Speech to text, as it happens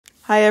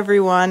Hi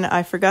everyone,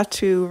 I forgot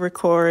to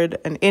record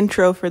an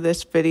intro for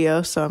this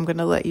video, so I'm going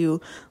to let you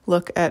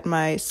look at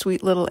my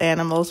sweet little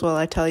animals while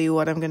I tell you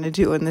what I'm going to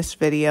do in this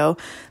video.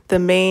 The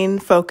main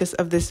focus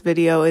of this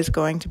video is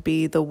going to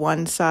be the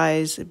One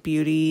Size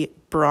Beauty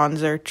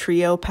Bronzer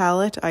Trio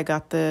palette. I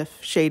got the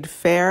shade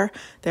Fair.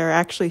 There are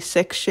actually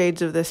 6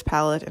 shades of this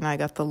palette and I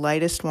got the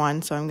lightest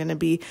one, so I'm going to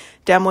be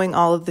demoing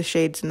all of the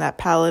shades in that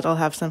palette. I'll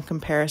have some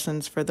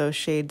comparisons for those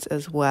shades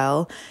as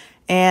well.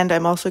 And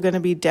I'm also going to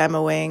be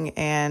demoing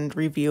and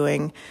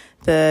reviewing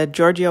the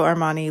Giorgio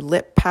Armani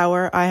Lip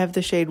Power. I have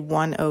the shade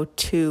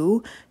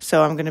 102,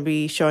 so I'm going to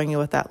be showing you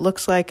what that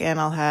looks like,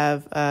 and I'll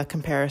have a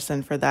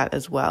comparison for that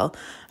as well.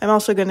 I'm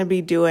also going to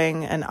be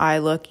doing an eye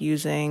look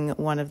using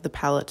one of the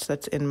palettes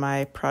that's in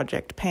my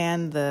project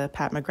pan, the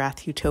Pat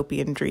McGrath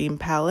Huetopian Dream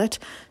palette.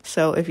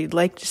 So if you'd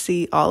like to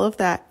see all of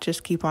that,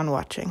 just keep on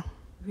watching.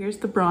 Here's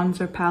the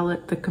bronzer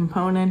palette. The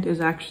component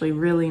is actually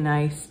really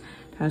nice.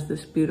 It has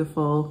this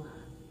beautiful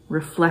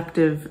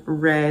reflective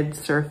red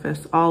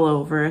surface all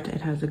over it.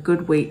 It has a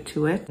good weight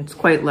to it. It's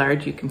quite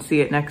large. You can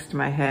see it next to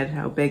my head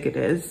how big it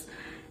is.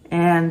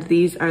 And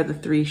these are the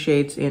 3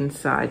 shades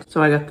inside.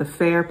 So I got the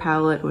Fair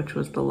palette, which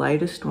was the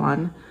lightest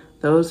one.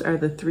 Those are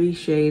the 3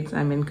 shades.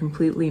 I'm in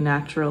completely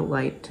natural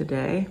light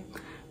today.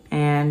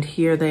 And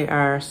here they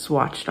are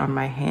swatched on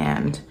my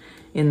hand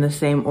in the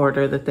same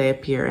order that they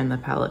appear in the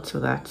palette. So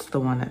that's the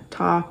one at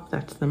top,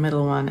 that's the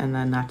middle one, and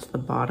then that's the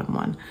bottom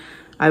one.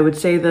 I would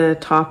say the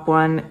top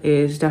one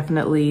is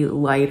definitely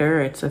lighter.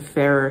 It's a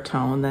fairer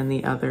tone than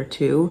the other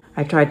 2.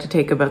 I tried to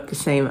take about the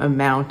same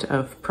amount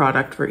of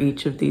product for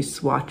each of these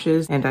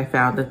swatches, and I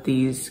found that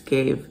these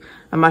gave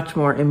a much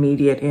more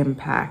immediate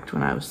impact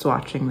when I was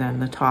swatching than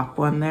the top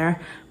one there.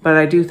 But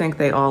I do think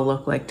they all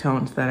look like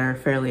tones that are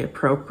fairly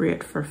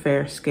appropriate for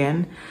fair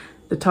skin.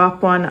 The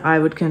top one I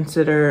would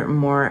consider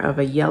more of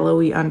a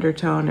yellowy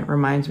undertone. It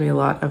reminds me a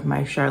lot of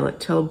my Charlotte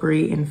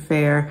Tilbury in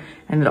Fair,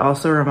 and it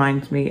also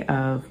reminds me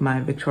of my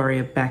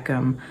Victoria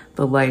Beckham,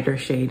 the lighter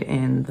shade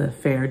in the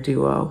Fair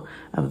duo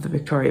of the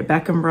Victoria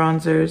Beckham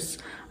bronzers.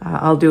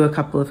 I'll do a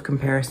couple of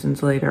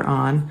comparisons later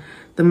on.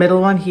 The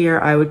middle one here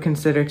I would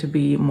consider to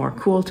be more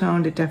cool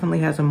toned. It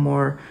definitely has a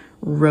more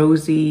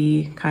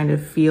rosy kind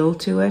of feel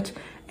to it.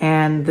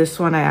 And this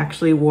one I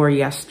actually wore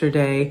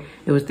yesterday.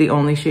 It was the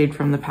only shade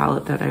from the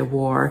palette that I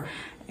wore.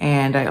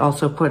 And I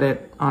also put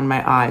it on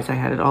my eyes. I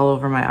had it all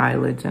over my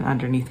eyelids and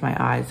underneath my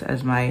eyes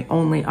as my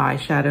only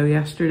eyeshadow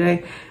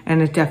yesterday.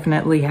 And it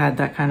definitely had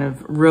that kind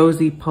of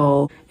rosy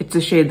pull. It's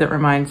a shade that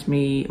reminds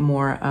me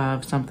more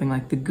of something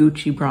like the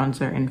Gucci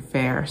bronzer in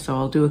Fair. So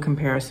I'll do a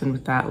comparison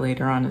with that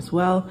later on as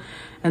well.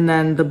 And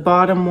then the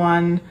bottom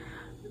one,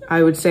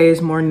 I would say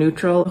is more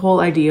neutral. The whole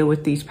idea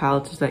with these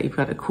palettes is that you've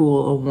got a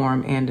cool, a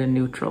warm, and a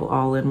neutral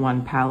all in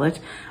one palette.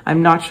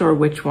 I'm not sure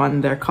which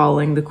one they're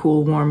calling the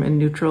cool, warm, and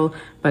neutral,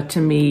 but to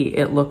me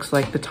it looks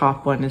like the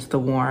top one is the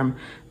warm,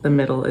 the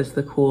middle is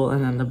the cool,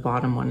 and then the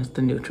bottom one is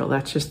the neutral.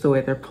 That's just the way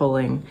they're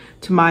pulling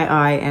to my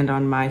eye and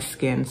on my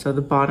skin. So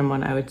the bottom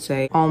one I would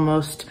say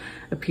almost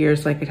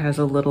appears like it has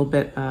a little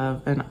bit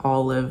of an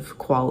olive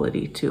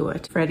quality to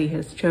it. Freddie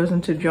has chosen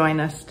to join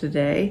us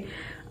today.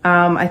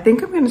 I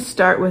think I'm going to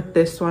start with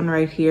this one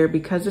right here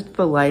because it's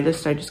the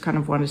lightest. I just kind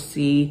of want to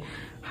see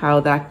how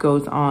that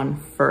goes on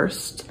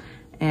first.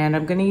 And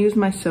I'm going to use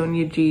my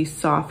Sonia G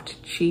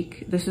Soft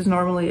Cheek. This is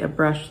normally a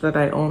brush that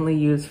I only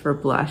use for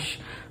blush,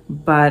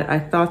 but I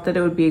thought that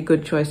it would be a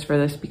good choice for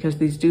this because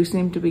these do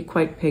seem to be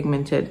quite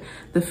pigmented.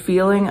 The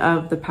feeling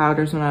of the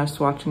powders when I was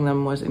swatching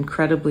them was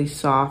incredibly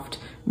soft,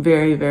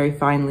 very, very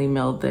finely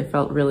milled. They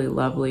felt really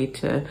lovely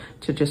to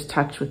just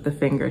touch with the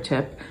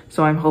fingertip.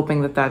 So I'm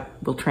hoping that that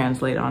will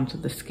translate onto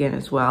the skin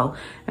as well.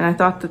 And I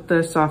thought that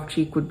the soft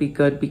cheek would be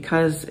good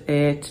because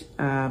it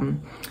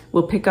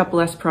will pick up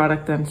less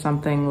product than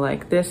something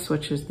like this,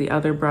 which is the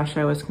other brush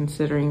I was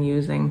considering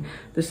using.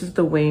 This is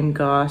the Wayne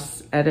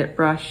Goss Edit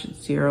Brush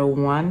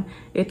 01.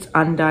 It's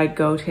undyed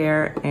goat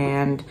hair,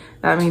 and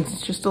that means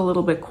it's just a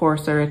little bit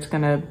coarser. It's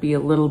gonna be a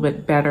little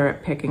bit better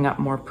at picking up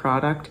more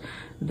product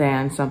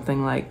than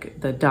something like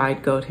the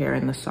dyed goat hair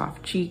and the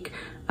soft cheek,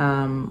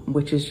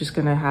 which is just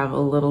gonna have a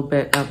little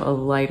bit of a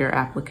lighter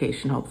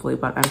application hopefully,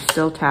 but I'm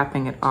still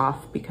tapping it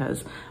off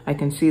because I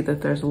can see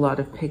that there's a lot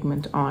of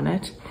pigment on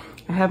it.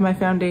 I have my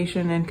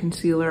foundation and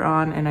concealer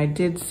on, and I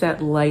did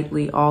set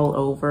lightly all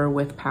over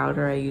with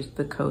powder. I used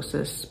the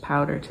Kosas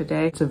powder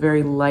today. It's a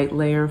very light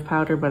layer of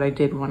powder, but I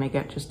did want to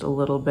get just a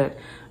little bit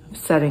of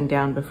setting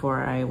down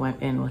before I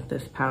went in with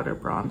this powder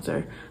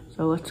bronzer.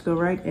 So let's go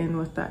right in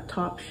with that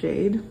top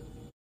shade.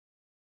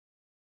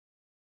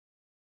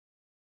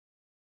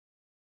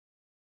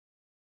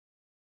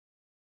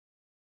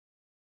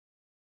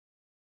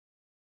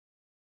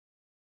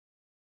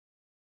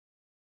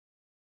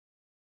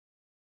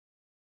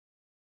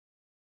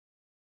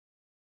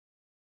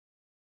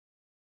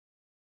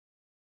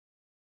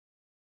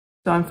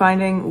 So I'm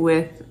finding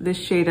with this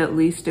shade at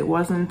least, it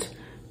wasn't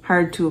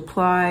hard to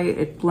apply.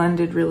 It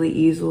blended really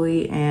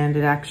easily, and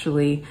it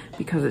actually,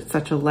 because it's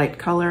such a light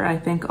color, I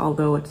think,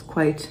 although it's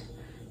quite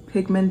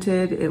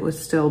pigmented, it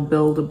was still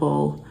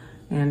buildable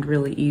and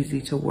really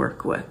easy to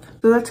work with.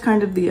 So that's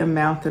kind of the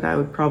amount that I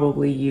would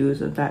probably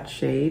use of that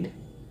shade.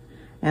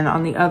 And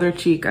on the other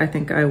cheek, I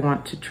think I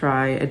want to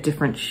try a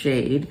different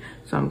shade.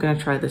 So I'm gonna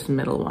try this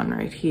middle one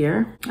right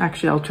here.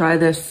 Actually, I'll try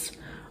this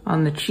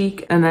on the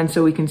cheek, and then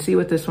so we can see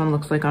what this one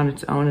looks like on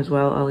its own as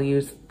well, I'll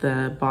use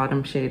the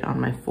bottom shade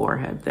on my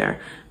forehead there.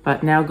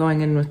 But now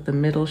going in with the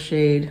middle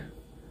shade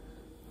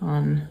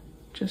on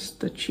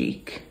just the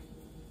cheek.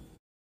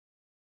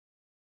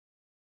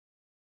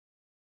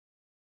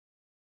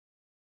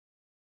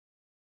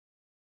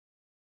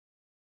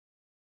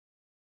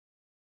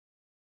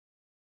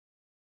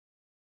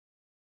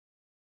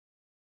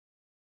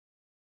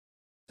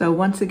 So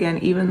once again,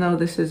 even though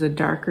this is a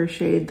darker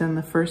shade than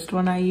the first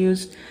one I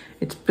used,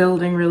 it's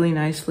building really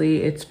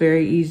nicely. It's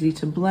very easy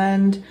to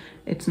blend.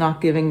 It's not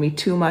giving me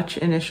too much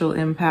initial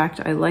impact.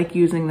 I like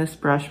using this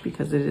brush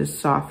because it is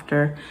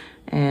softer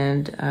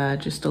and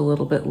just a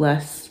little bit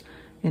less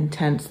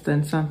intense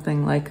than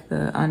something like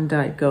the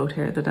undyed goat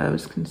hair that I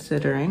was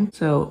considering.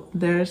 So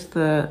there's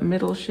the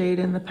middle shade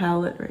in the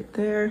palette right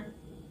there.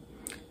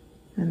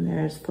 And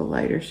there's the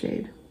lighter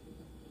shade.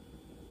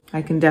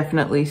 I can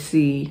definitely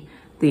see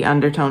the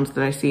undertones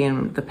that I see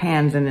in the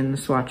pans and in the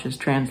swatches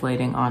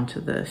translating onto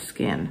the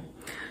skin.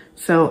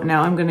 So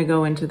now I'm gonna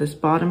go into this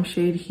bottom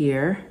shade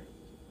here.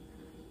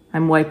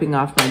 I'm wiping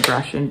off my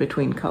brush in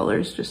between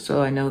colors just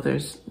so I know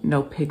there's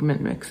no pigment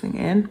mixing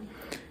in.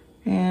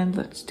 And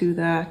let's do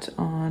that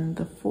on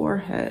the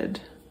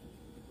forehead.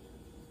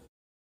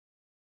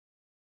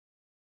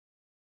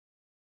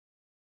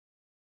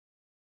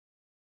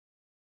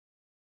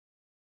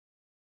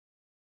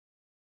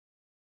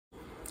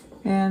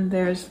 And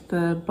there's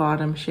the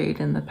bottom shade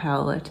in the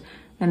palette.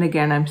 And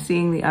again, I'm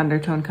seeing the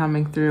undertone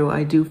coming through.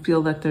 I do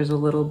feel that there's a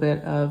little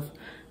bit of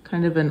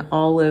kind of an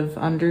olive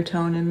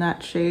undertone in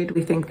that shade.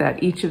 We think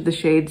that each of the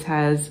shades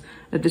has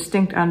a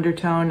distinct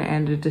undertone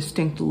and a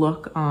distinct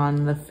look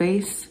on the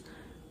face.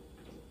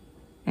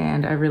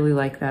 And I really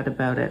like that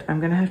about it.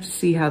 I'm gonna have to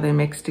see how they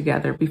mix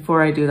together.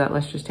 Before I do that,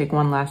 let's just take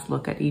one last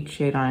look at each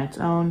shade on its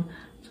own.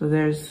 So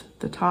there's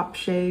the top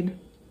shade,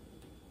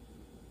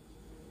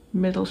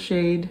 middle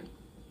shade,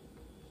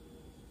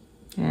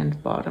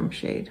 and bottom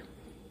shade.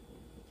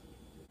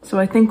 So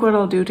I think what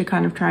I'll do to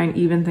kind of try and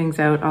even things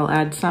out, I'll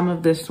add some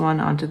of this one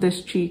onto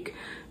this cheek,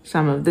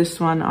 some of this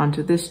one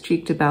onto this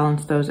cheek to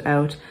balance those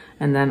out,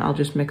 and then I'll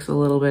just mix a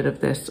little bit of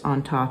this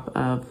on top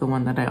of the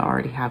one that I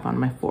already have on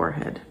my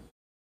forehead.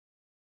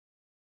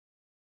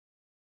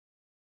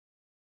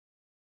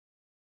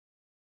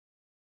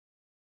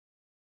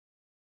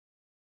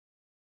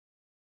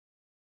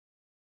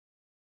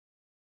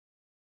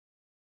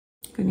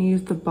 I'm gonna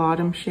use the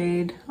bottom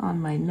shade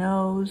on my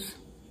nose.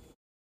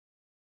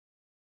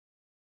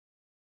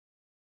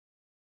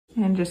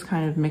 And just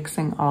kind of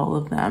mixing all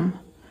of them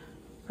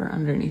for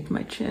underneath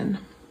my chin.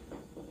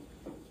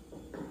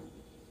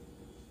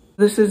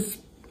 This is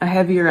a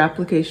heavier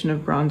application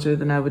of bronzer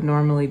than I would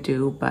normally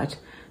do, but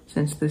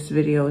since this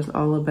video is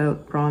all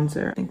about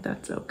bronzer, I think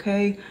that's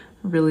okay.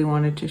 I really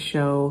wanted to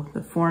show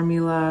the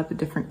formula, the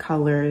different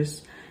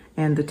colors,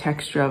 and the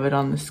texture of it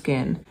on the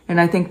skin. And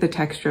I think the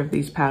texture of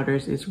these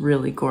powders is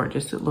really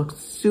gorgeous. It looks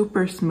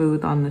super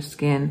smooth on the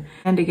skin.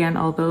 And again,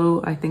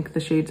 although I think the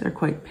shades are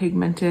quite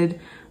pigmented,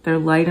 they're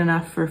light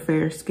enough for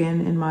fair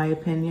skin in my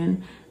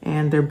opinion,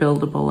 and they're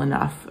buildable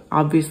enough.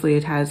 Obviously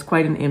it has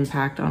quite an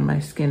impact on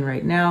my skin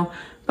right now,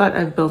 but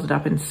I've built it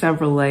up in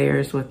several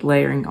layers with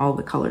layering all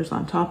the colors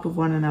on top of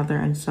one another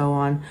and so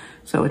on.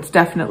 So it's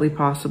definitely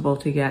possible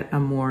to get a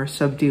more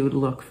subdued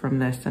look from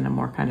this and a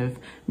more kind of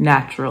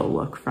natural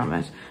look from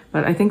it.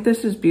 But I think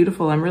this is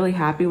beautiful. I'm really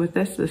happy with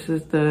this. This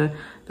is the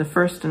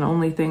first and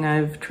only thing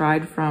I've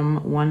tried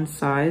from one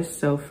size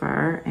so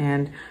far,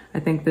 and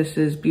I think this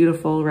is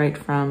beautiful right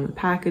from the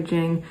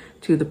packaging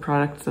to the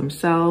products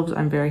themselves.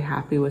 I'm very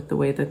happy with the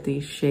way that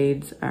these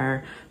shades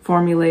are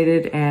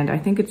formulated, and I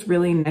think it's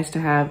really nice to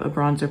have a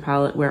bronzer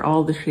palette where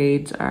all the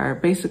shades are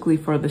basically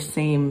for the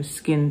same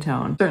skin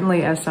tone.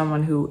 Certainly as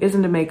someone who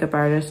isn't a makeup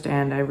artist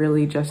and I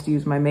really just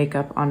use my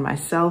makeup on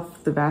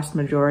myself the vast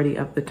majority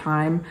of the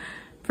time,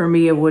 for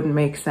me, it wouldn't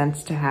make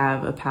sense to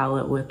have a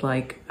palette with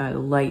like a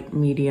light,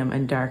 medium,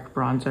 and dark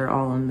bronzer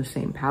all in the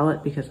same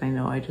palette because I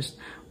know I just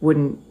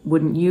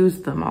wouldn't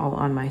use them all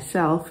on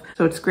myself.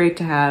 So it's great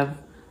to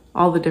have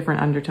all the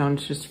different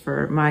undertones just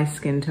for my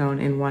skin tone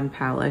in one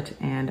palette.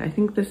 And I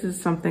think this is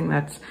something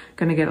that's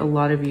gonna get a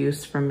lot of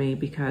use from me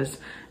because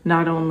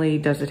not only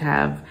does it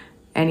have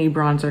any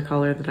bronzer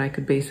color that I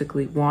could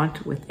basically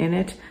want within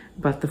it,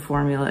 but the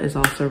formula is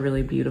also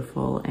really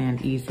beautiful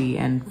and easy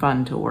and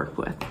fun to work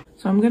with.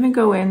 So I'm gonna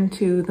go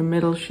into the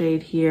middle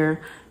shade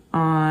here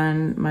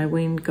on my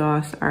Wayne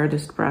Goss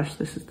Artist brush.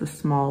 This is the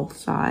small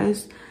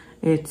size.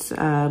 It's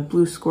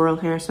blue squirrel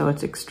hair, so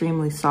it's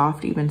extremely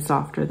soft, even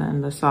softer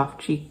than the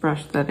soft cheek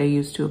brush that I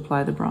use to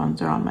apply the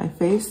bronzer on my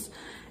face.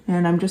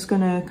 And I'm just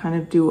gonna kind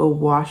of do a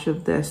wash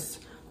of this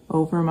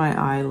over my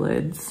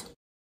eyelids.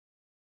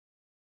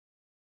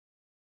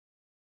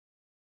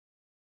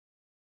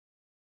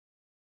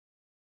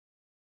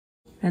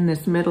 And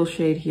this middle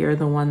shade here,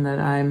 the one that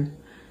I'm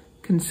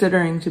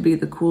considering to be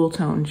the cool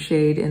tone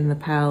shade in the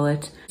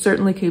palette.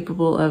 Certainly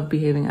capable of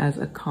behaving as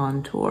a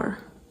contour.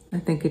 I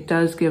think it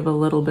does give a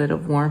little bit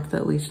of warmth,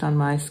 at least on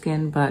my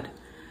skin, but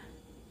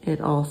it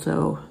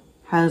also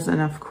has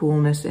enough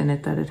coolness in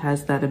it that it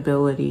has that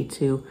ability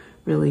to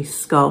really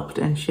sculpt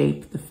and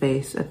shape the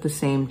face at the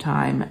same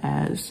time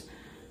as,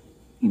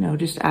 you know,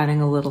 just adding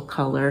a little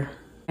color.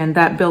 And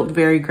that built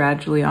very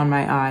gradually on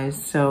my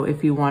eyes. So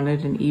if you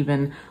wanted an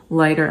even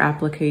lighter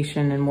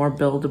application and more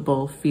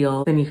buildable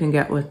feel than you can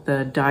get with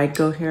the dyed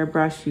goat hair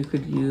brush, you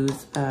could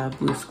use a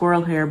blue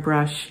squirrel hair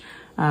brush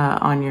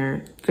on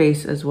your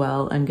face as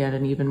well and get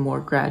an even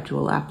more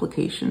gradual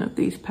application of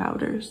these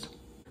powders.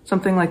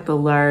 Something like the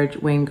large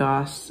Wayne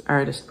Goss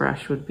artist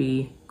brush would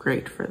be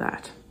great for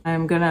that.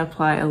 I'm gonna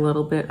apply a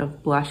little bit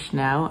of blush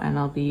now, and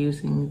I'll be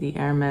using the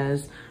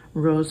Hermes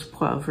Rose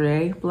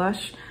Poivre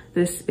blush.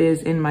 This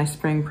is in my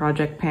spring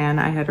project pan.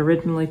 I had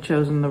originally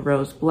chosen the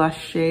rose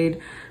blush shade,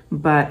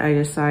 but I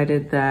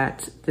decided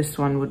that this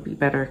one would be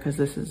better because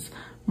this is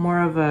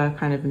more of a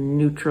kind of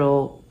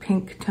neutral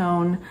pink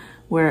tone,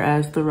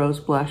 whereas the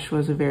rose blush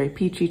was a very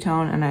peachy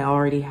tone, and I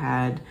already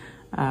had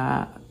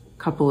a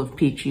couple of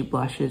peachy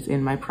blushes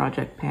in my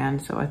project pan,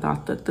 so I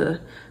thought that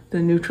the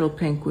neutral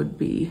pink would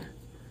be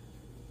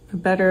a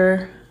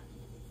better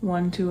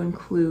one to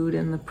include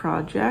in the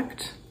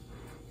project.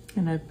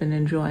 And I've been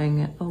enjoying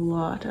it a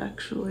lot,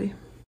 actually.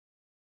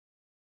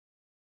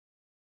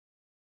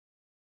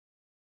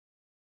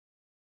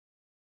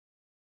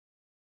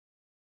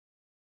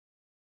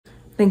 I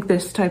think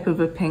this type of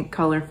a pink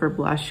color for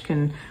blush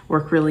can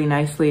work really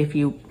nicely if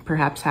you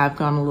perhaps have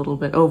gone a little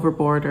bit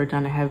overboard or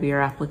done a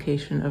heavier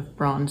application of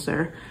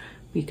bronzer,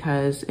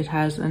 because it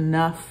has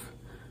enough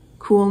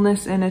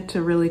coolness in it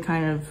to really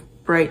kind of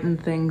brighten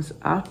things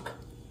up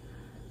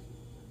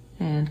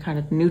and kind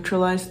of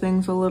neutralize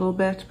things a little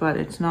bit, but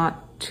it's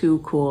not too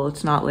cool.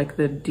 It's not like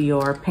the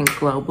Dior Pink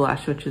Glow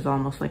blush, which is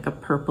almost like a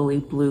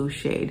purpley blue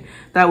shade.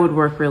 That would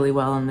work really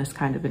well in this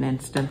kind of an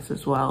instance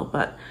as well,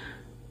 but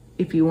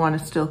if you want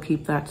to still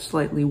keep that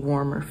slightly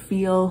warmer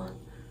feel,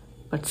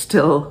 but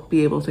still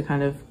be able to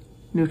kind of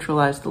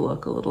neutralize the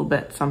look a little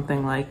bit,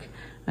 something like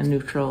a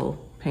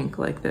neutral pink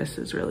like this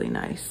is really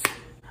nice.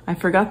 I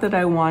forgot that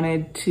I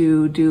wanted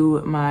to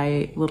do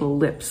my little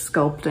lip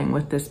sculpting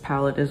with this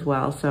palette as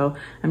well. So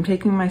I'm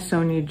taking my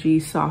Sonia G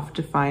Soft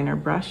Definer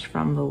brush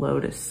from the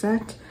Lotus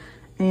set,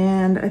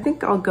 and I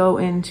think I'll go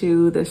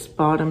into this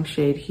bottom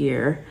shade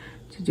here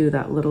to do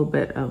that little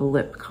bit of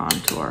lip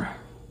contour.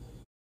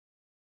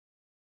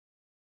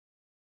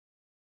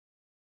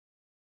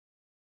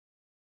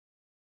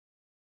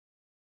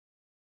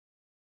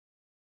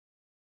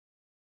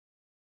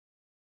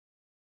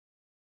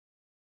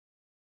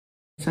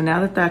 So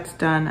now that that's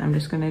done, I'm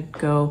just gonna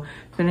go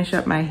finish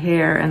up my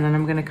hair, and then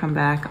I'm gonna come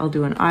back. I'll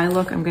do an eye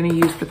look. I'm gonna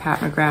use the Pat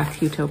McGrath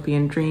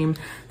Huetopian Dream.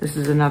 This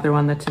is another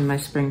one that's in my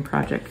spring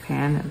project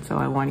pan, and so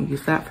I wanna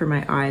use that for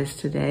my eyes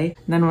today.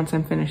 And then once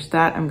I'm finished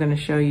that, I'm gonna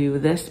show you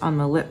this on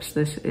the lips.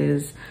 This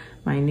is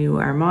my new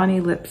Armani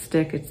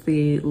lipstick. It's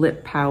the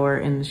Lip Power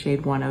in the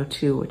shade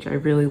 102, which I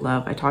really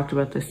love. I talked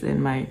about this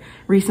in my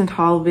recent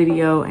haul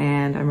video,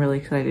 and I'm really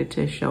excited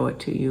to show it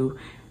to you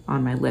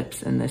on my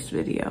lips in this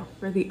video.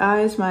 For the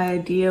eyes, my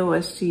idea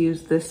was to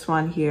use this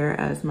one here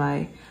as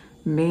my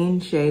main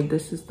shade.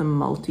 This is the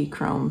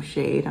multi-chrome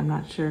shade. I'm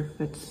not sure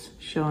if it's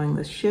showing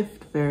the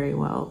shift very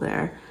well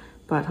there,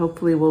 but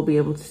hopefully we'll be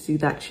able to see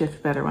that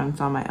shift better when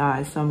it's on my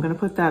eyes. So I'm gonna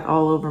put that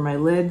all over my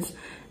lids,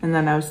 and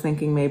then I was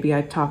thinking maybe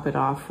I'd top it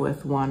off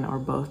with one or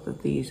both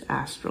of these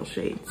Astral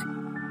shades.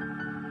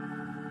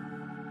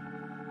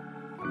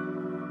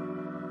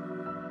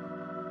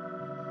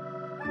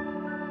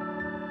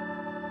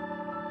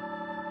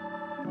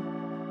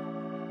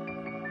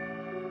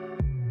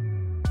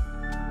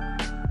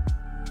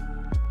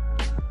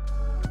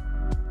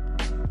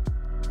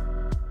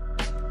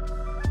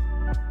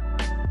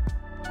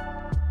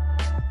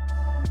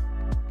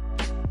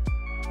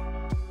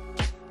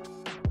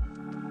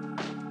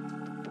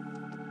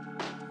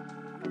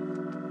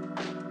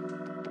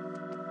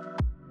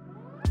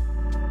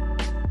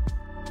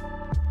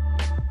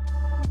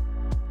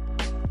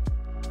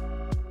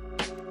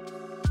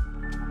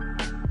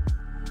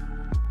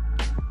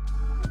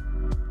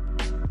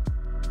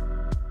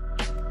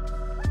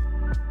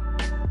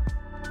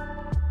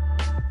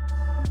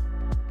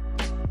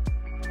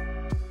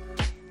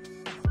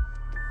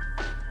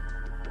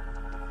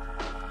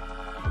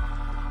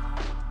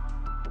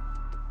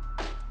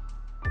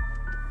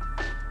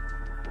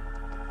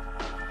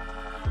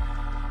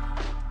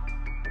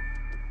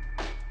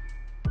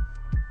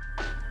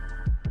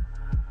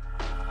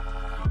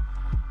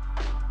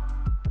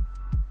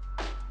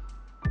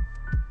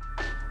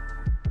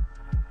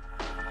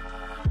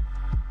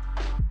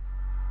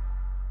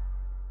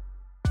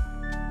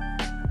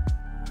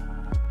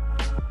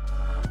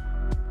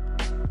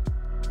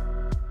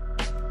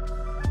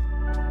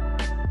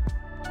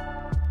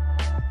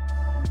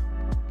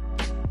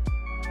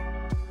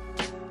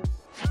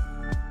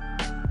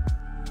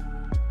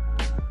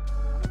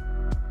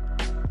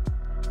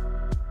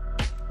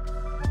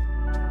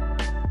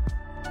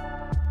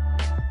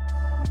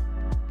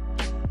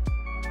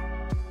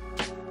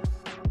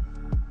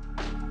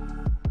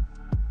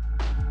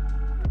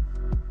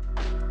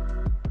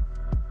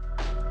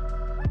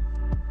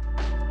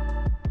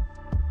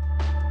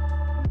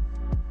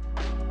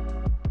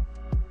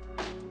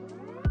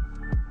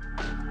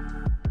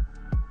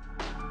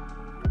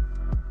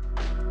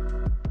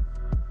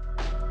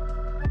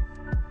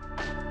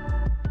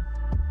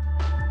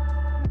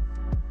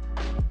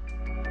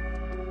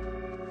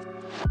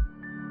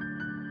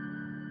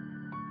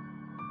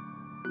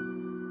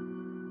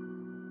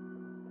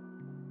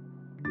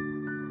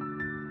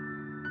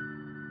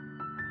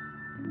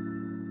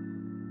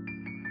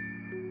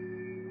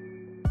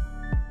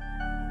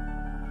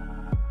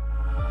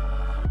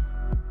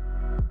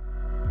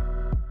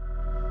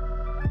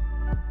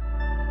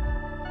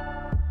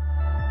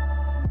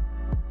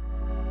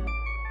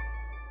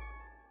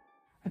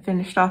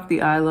 finished off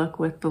the eye look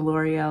with the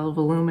L'Oreal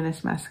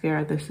Voluminous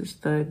mascara. This is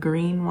the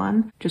green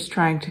one. Just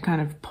trying to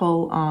kind of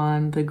pull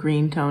on the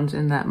green tones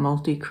in that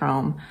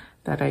multi-chrome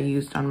that I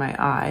used on my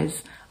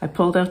eyes. I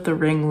pulled out the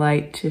ring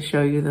light to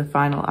show you the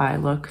final eye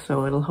look,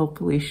 so it'll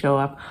hopefully show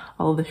up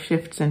all the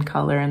shifts in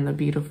color and the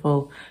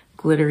beautiful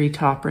glittery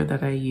topper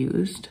that I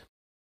used.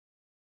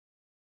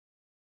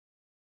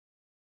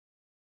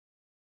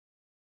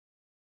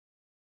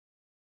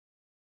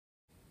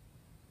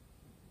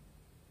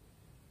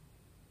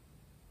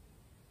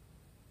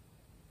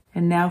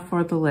 And now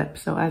for the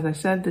lips. So as I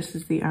said, this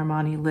is the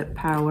Armani Lip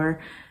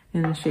Power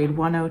in the shade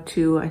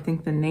 102. I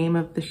think the name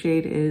of the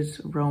shade is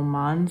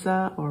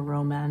Romanza or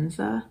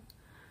Romanza.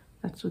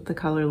 That's what the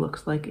color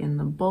looks like in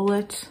the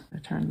bullet. I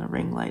turn the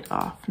ring light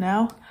off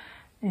now,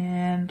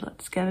 and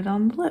let's get it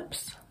on the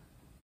lips.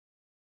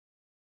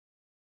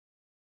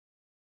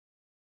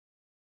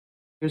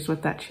 Here's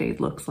what that shade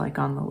looks like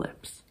on the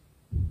lips.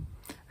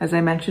 As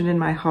I mentioned in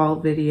my haul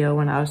video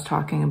when I was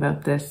talking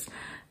about this,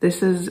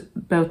 this is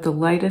about the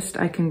lightest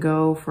I can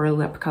go for a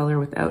lip color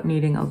without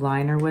needing a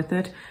liner with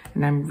it,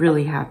 and I'm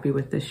really happy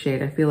with this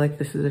shade. I feel like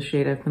this is a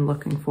shade I've been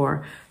looking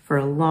for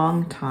a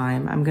long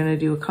time. I'm gonna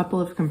do a couple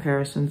of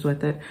comparisons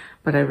with it,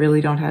 but I really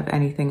don't have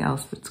anything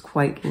else that's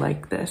quite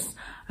like this.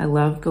 I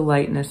love the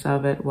lightness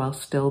of it while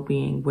still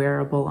being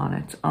wearable on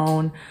its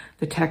own.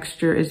 The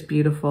texture is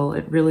beautiful.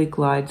 It really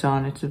glides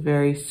on. It's a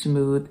very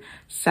smooth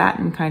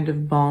satin kind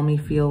of balmy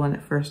feel when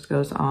it first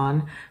goes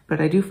on, but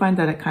I do find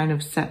that it kind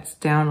of sets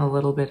down a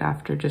little bit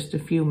after just a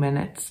few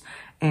minutes,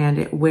 and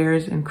it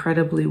wears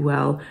incredibly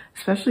well,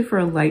 especially for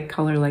a light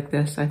color like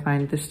this. I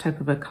find this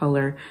type of a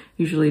color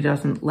usually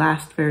doesn't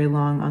last very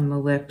long on the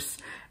lips,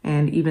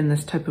 and even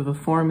this type of a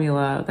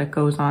formula that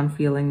goes on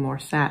feeling more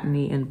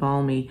satiny and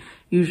balmy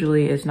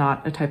usually is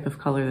not a type of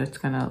color that's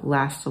gonna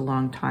last a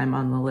long time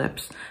on the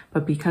lips.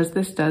 But because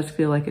this does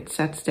feel like it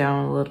sets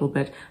down a little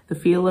bit, the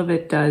feel of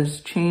it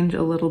does change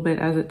a little bit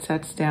as it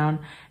sets down.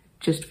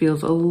 Just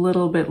feels a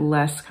little bit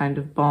less kind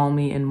of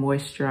balmy and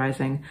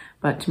moisturizing,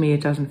 but to me it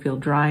doesn't feel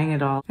drying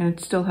at all, and it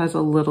still has a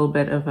little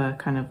bit of a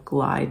kind of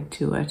glide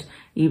to it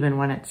even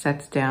when it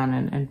sets down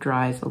and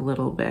dries a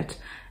little bit.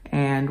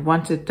 And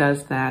once it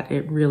does that,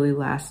 it really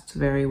lasts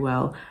very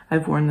well.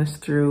 I've worn this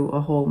through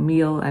a whole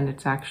meal, and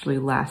it's actually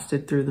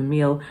lasted through the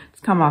meal. It's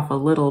come off a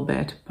little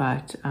bit,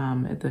 but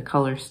the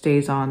color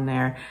stays on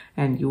there,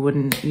 and you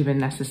wouldn't even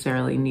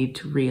necessarily need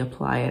to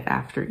reapply it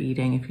after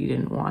eating if you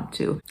didn't want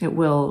to. It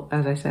will,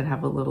 as I said,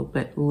 have a little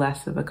bit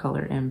less of a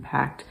color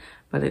impact,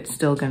 but it's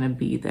still gonna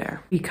be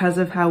there. Because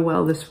of how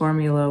well this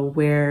formula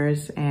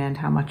wears and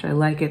how much I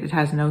like it, it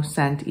has no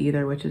scent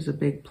either, which is a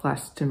big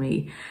plus to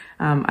me.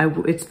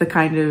 It's the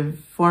kind of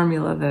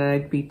formula that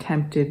I'd be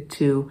tempted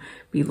to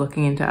be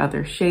looking into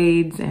other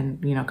shades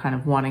and, you know, kind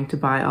of wanting to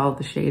buy all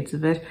the shades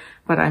of it.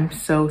 But I'm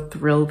so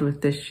thrilled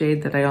with this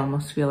shade that I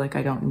almost feel like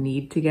I don't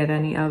need to get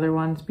any other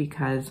ones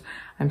because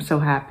I'm so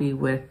happy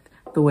with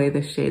the way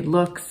this shade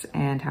looks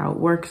and how it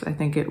works. I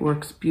think it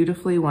works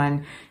beautifully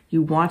when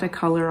you want a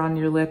color on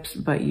your lips,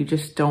 but you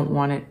just don't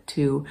want it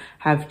to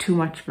have too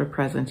much of a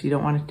presence. You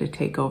don't want it to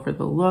take over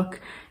the look.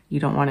 You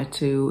don't want it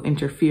to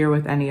interfere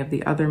with any of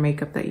the other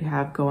makeup that you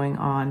have going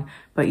on,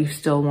 but you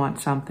still want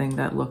something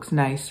that looks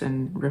nice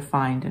and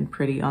refined and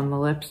pretty on the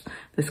lips.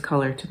 This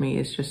color to me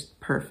is just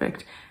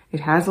perfect.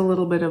 It has a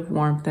little bit of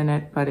warmth in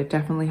it, but it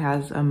definitely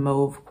has a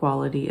mauve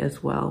quality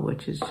as well,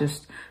 which is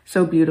just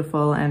so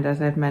beautiful. And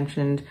as I've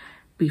mentioned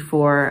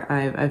before,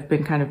 I've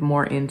been kind of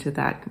more into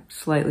that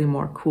slightly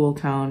more cool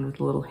tone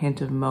with a little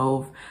hint of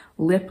mauve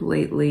lip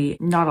lately.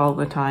 Not all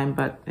the time,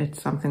 but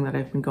it's something that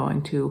I've been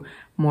going to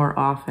more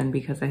often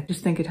because I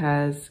just think it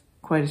has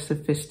quite a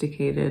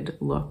sophisticated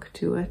look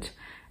to it.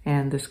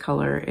 And this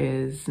color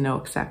is no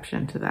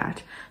exception to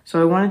that.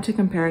 So I wanted to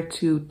compare it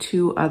to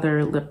two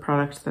other lip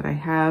products that I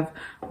have.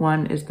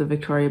 One is the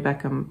Victoria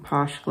Beckham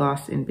Posh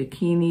Gloss in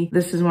Bikini.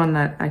 This is one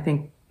that I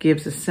think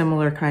gives a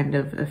similar kind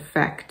of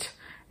effect,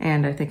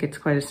 and I think it's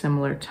quite a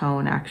similar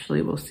tone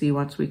actually. We'll see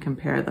once we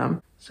compare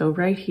them. So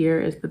right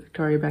here is the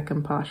Victoria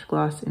Beckham Posh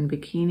Gloss in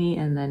Bikini,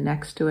 and then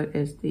next to it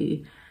is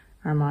the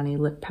Armani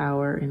Lip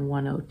Power in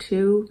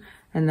 102.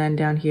 And then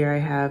down here I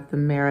have the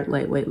Merit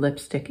Lightweight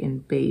Lipstick in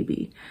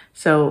Baby.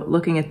 So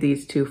looking at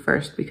these two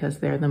first because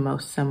they're the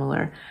most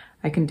similar,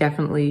 I can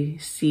definitely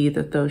see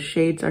that those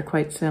shades are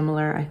quite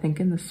similar. I think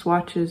in the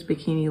swatches,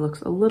 Bikini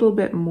looks a little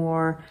bit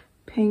more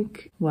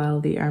pink, while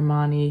the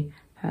Armani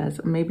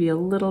has maybe a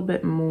little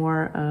bit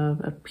more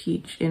of a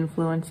peach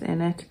influence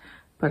in it,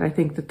 but I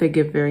think that they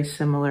give very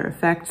similar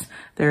effects.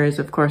 There is,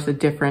 of course, a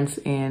difference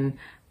in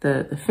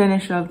the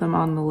finish of them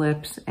on the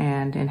lips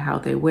and in how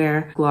they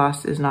wear.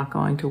 Gloss is not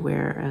going to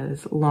wear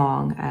as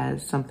long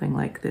as something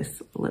like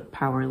this Lip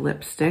Power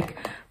lipstick,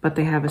 but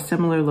they have a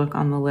similar look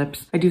on the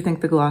lips. I do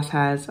think the gloss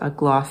has a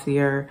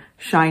glossier,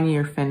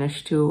 shinier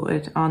finish to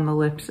it on the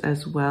lips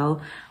as well,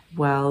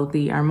 well.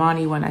 The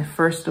Armani, when I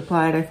first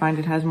applied, I find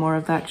it has more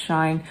of that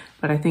shine,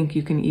 but I think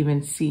you can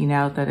even see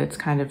now that it's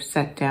kind of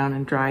set down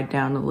and dried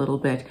down a little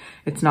bit.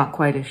 It's not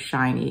quite as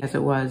shiny as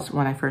it was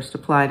when I first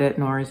applied it,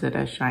 nor is it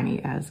as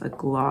shiny as a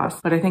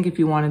gloss. But I think if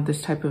you wanted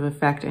this type of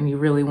effect and you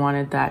really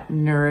wanted that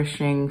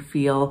nourishing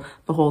feel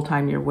the whole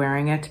time you're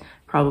wearing it,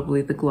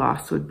 probably the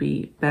gloss would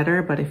be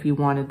better. But if you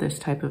wanted this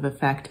type of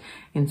effect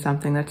in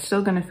something that's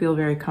still going to feel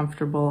very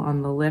comfortable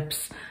on the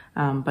lips,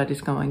 but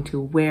is going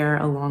to wear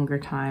a longer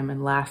time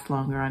and last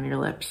longer on your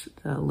lips,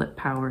 the Lip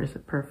Power is a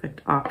perfect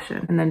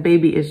option. And then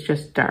Baby is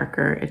just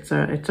darker. It's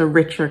a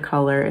richer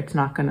color. It's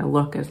not going to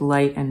look as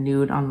light and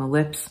nude on the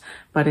lips,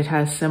 but it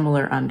has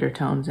similar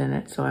undertones in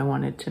it. So I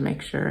wanted to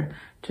make sure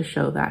to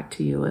show that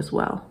to you as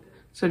well.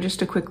 So just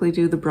to quickly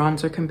do the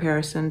bronzer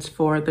comparisons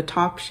for the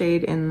top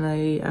shade in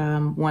the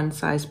One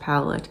Size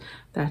palette,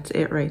 that's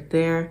it right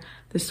there.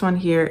 This one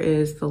here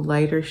is the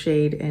lighter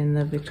shade in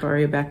the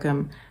Victoria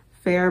Beckham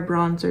Fair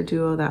Bronzer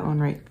Duo, that one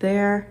right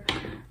there.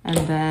 And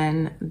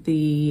then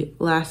the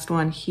last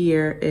one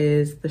here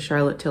is the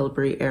Charlotte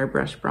Tilbury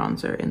Airbrush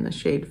Bronzer in the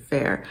shade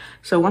Fair.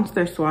 So once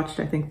they're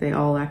swatched, I think they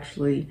all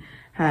actually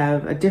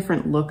have a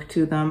different look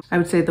to them. I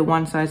would say the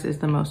One Size is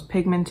the most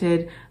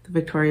pigmented. The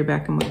Victoria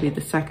Beckham would be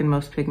the second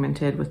most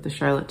pigmented, with the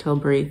Charlotte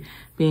Tilbury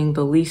being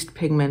the least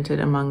pigmented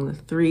among the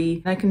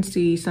three. I can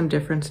see some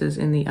differences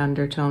in the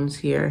undertones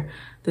here.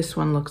 This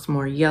one looks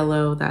more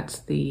yellow. That's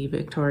the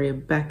Victoria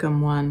Beckham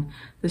one.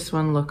 This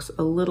one looks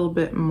a little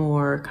bit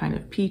more kind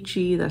of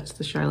peachy. That's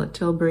the Charlotte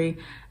Tilbury.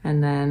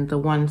 And then the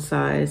One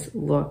Size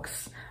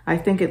looks, I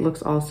think it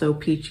looks also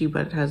peachy,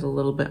 but it has a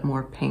little bit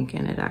more pink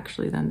in it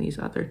actually than these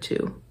other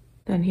two.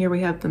 Then here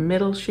we have the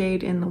middle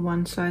shade in the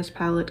One Size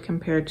palette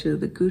compared to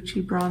the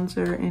Gucci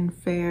bronzer in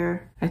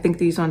Fair. I think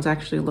these ones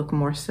actually look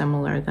more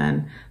similar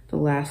than the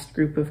last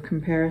group of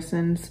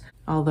comparisons,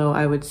 although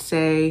I would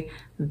say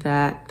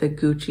that the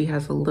Gucci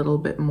has a little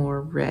bit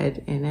more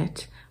red in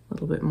it, a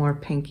little bit more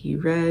pinky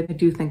red. I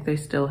do think they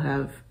still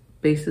have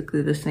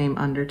basically the same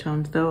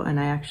undertones though, and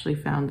I actually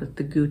found that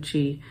the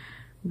Gucci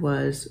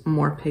was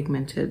more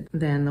pigmented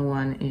than the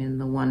one in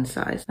the One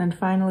Size. And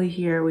finally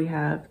here we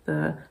have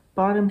the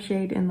bottom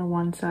shade in the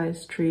One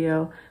Size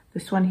trio.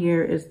 This one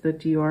here is the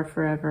Dior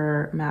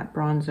Forever Matte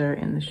Bronzer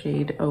in the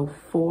shade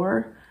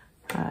 04,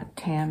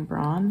 Tan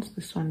Bronze,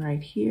 this one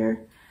right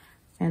here.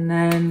 And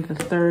then the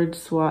third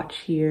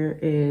swatch here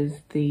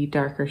is the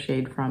darker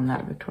shade from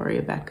that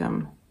Victoria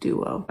Beckham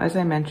duo. As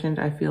I mentioned,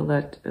 I feel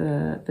that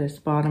this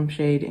bottom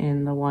shade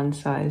in the One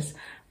Size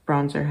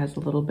bronzer has a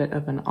little bit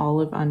of an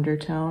olive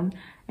undertone,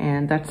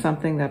 and that's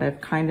something that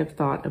I've kind of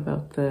thought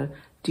about the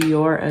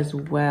Dior as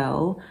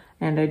well.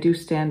 And I do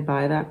stand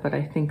by that, but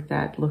I think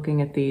that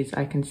looking at these,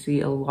 I can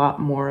see a lot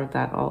more of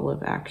that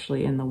olive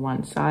actually in the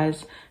One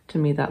Size. To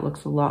me, that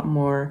looks a lot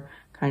more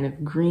kind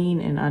of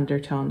green in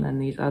undertone than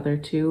these other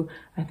two.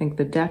 I think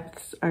the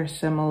depths are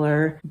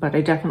similar, but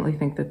I definitely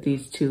think that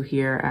these two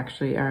here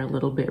actually are a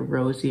little bit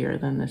rosier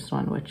than this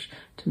one, which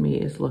to me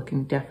is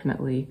looking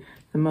definitely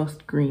the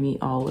most greeny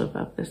olive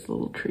of this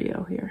little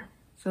trio here.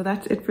 So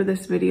that's it for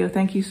this video.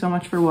 Thank you so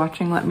much for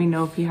watching. Let me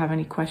know if you have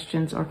any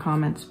questions or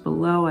comments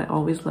below. I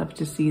always love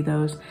to see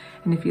those.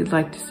 And if you'd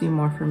like to see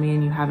more from me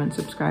and you haven't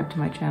subscribed to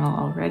my channel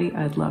already,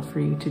 I'd love for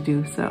you to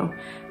do so.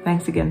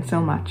 Thanks again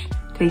so much.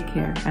 Take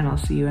care, and I'll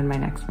see you in my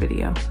next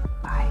video.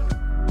 Bye.